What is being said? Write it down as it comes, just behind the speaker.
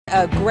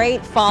A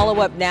great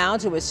follow-up now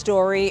to a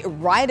story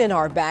right in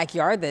our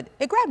backyard that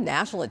it grabbed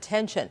national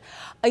attention.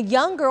 A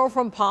young girl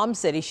from Palm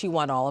City, she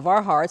won all of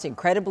our hearts,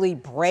 incredibly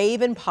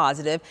brave and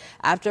positive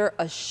after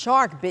a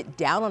shark bit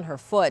down on her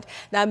foot.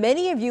 Now,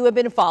 many of you have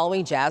been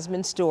following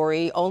Jasmine's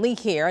story only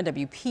here on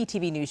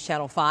WPTV News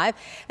Channel 5.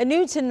 And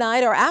new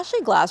tonight, our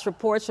Ashley Glass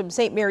reports from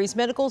St. Mary's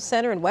Medical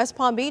Center in West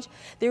Palm Beach.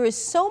 There is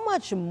so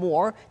much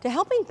more to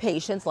helping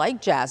patients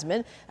like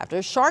Jasmine after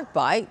a shark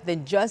bite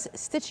than just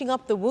stitching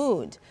up the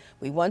wound.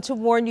 We want to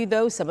warn you,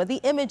 though, some of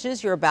the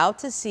images you're about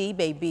to see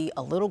may be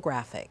a little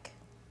graphic.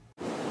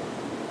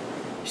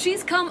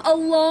 She's come a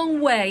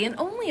long way in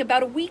only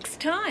about a week's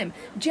time.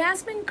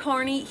 Jasmine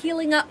Carney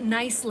healing up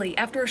nicely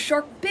after a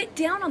shark bit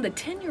down on the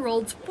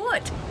 10-year-old's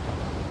foot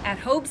at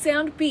Hobe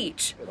Sound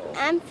Beach.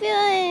 I'm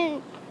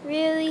feeling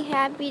really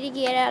happy to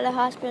get out of the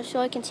hospital so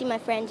I can see my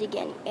friends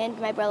again and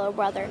my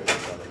brother.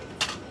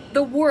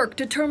 The work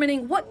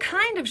determining what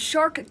kind of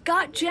shark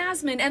got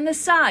Jasmine and the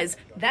size,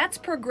 that's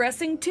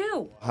progressing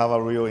too. I have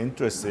a real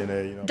interest in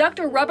it.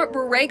 Dr. Robert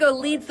Borrego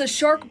leads the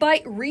shark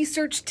bite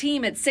research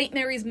team at St.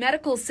 Mary's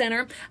Medical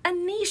Center, a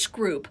niche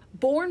group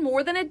born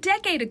more than a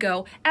decade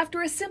ago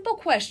after a simple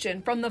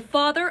question from the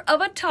father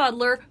of a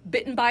toddler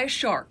bitten by a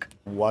shark.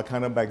 What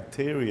kind of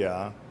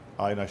bacteria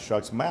are in a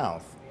shark's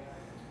mouth?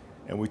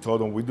 And we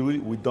told them we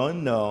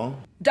don't know.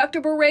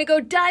 Dr.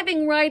 Borrego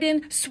diving right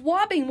in,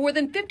 swabbing more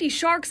than 50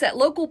 sharks at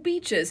local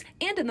beaches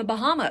and in the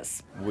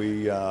Bahamas.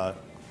 We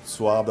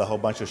swabbed a whole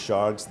bunch of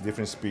sharks,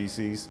 different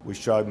species. We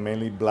shot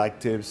mainly black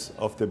tips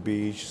off the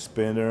beach,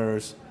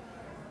 spinners.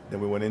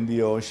 Then we went in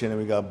the ocean and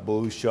we got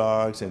bull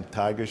sharks and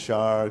tiger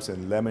sharks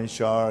and lemon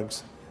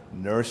sharks,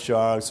 nurse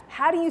sharks.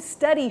 How do you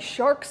study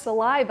shark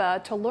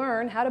saliva to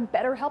learn how to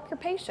better help your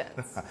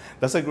patients?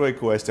 That's a great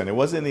question. It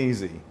wasn't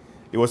easy.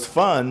 It was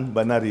fun,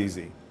 but not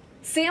easy.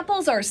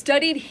 Samples are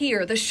studied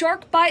here, the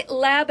Shark Bite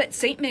Lab at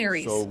St.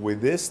 Mary's. So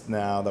with this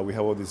now that we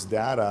have all this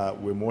data,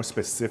 we're more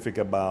specific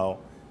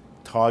about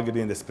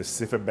targeting the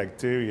specific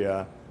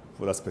bacteria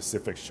for that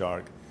specific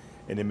shark.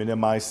 And it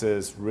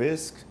minimizes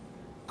risk,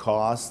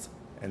 cost,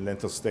 and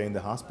length of stay in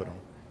the hospital.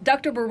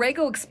 Dr.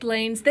 Borrego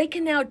explains they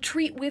can now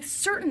treat with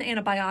certain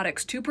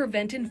antibiotics to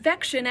prevent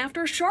infection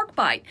after a shark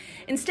bite,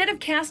 instead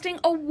of casting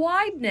a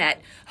wide net,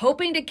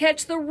 hoping to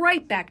catch the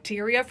right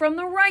bacteria from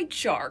the right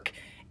shark.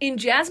 In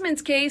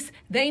Jasmine's case,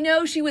 they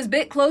know she was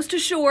bit close to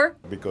shore.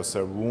 Because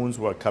her wounds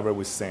were covered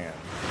with sand.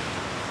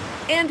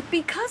 And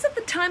because of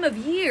the time of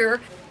year,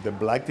 the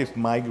black tips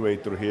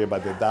migrate through here by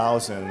the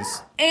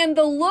thousands. And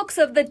the looks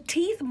of the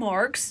teeth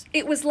marks,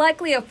 it was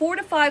likely a 4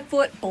 to 5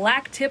 foot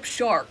black tip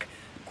shark.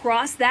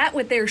 Cross that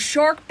with their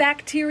shark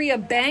bacteria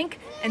bank,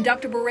 and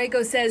Dr.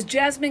 Borrego says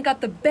Jasmine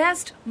got the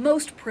best,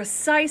 most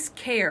precise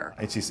care.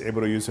 And she's able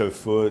to use her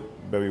foot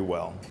very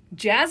well.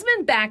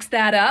 Jasmine backs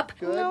that up.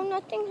 No,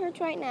 nothing hurts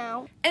right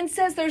now. And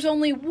says there's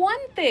only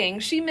one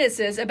thing she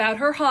misses about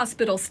her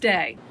hospital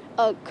stay.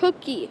 A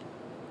cookie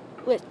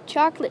with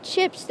chocolate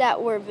chips that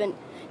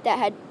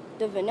had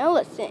the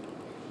vanilla thing.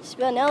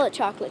 Vanilla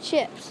chocolate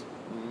chips.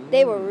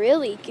 They were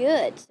really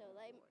good.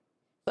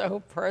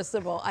 So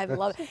personable. I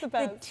love it.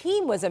 The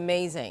team was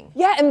amazing.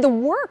 Yeah, and the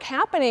work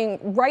happening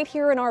right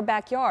here in our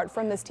backyard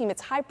from this team.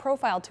 It's high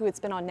profile too. It's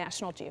been on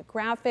National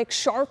Geographic,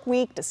 Shark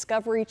Week,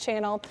 Discovery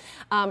Channel.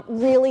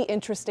 Really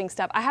interesting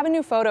stuff. I have a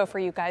new photo for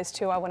you guys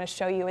too I want to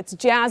show you. It's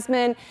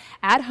Jasmine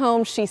at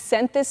home. She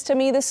sent this to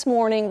me this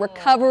morning,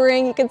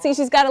 recovering. You can see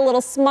she's got a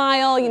little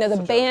smile. You know,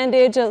 the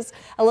bandage is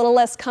a little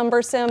less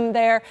cumbersome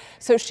there.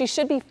 So she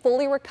should be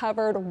fully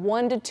recovered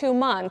 1 to 2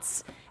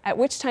 months. At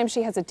which time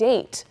she has a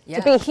date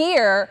to be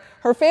here.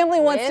 Her family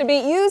wants to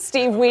meet you,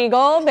 Steve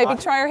Weagle. Maybe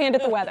try her hand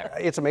at the weather.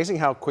 It's amazing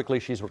how quickly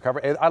she's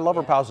recovered. I love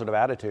her positive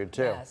attitude,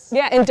 too. Yes.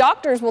 Yeah, and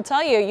doctors will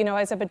tell you, you know,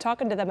 as I've been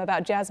talking to them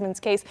about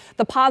Jasmine's case,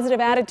 the positive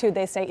attitude,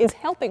 they say, is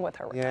helping with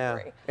her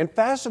recovery. Yeah. And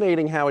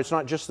fascinating how it's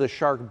not just the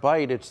shark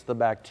bite, it's the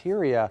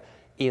bacteria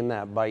in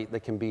that bite that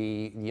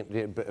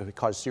can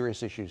cause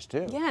serious issues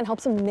too. Yeah, and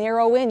helps them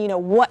narrow in, you know,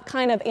 what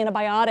kind of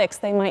antibiotics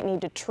they might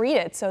need to treat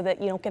it so that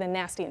you don't get a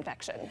nasty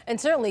infection. And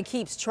certainly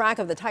keeps track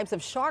of the types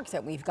of sharks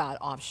that we've got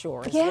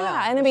offshore as well.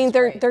 Yeah, and I mean,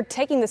 they're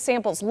taking the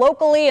samples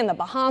locally in the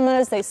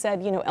Bahamas. They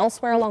said, you know,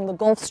 elsewhere along the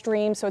Gulf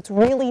Stream. So it's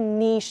really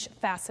niche,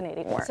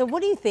 fascinating work. So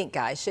what do you think,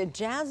 guys? Should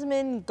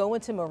Jasmine go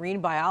into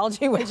marine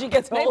biology when she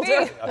gets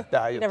older?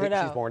 I think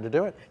she's born to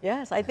do it.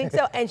 Yes, I think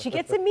so. And she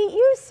gets to meet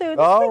you soon.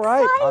 All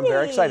right, I'm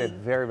very excited.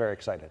 Very, very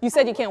excited. You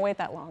said you can't wait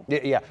that long.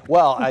 Yeah.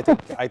 Well, I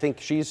think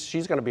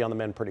she's going to be on the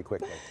mend pretty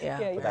quickly. Yeah,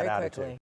 with very that quickly. attitude.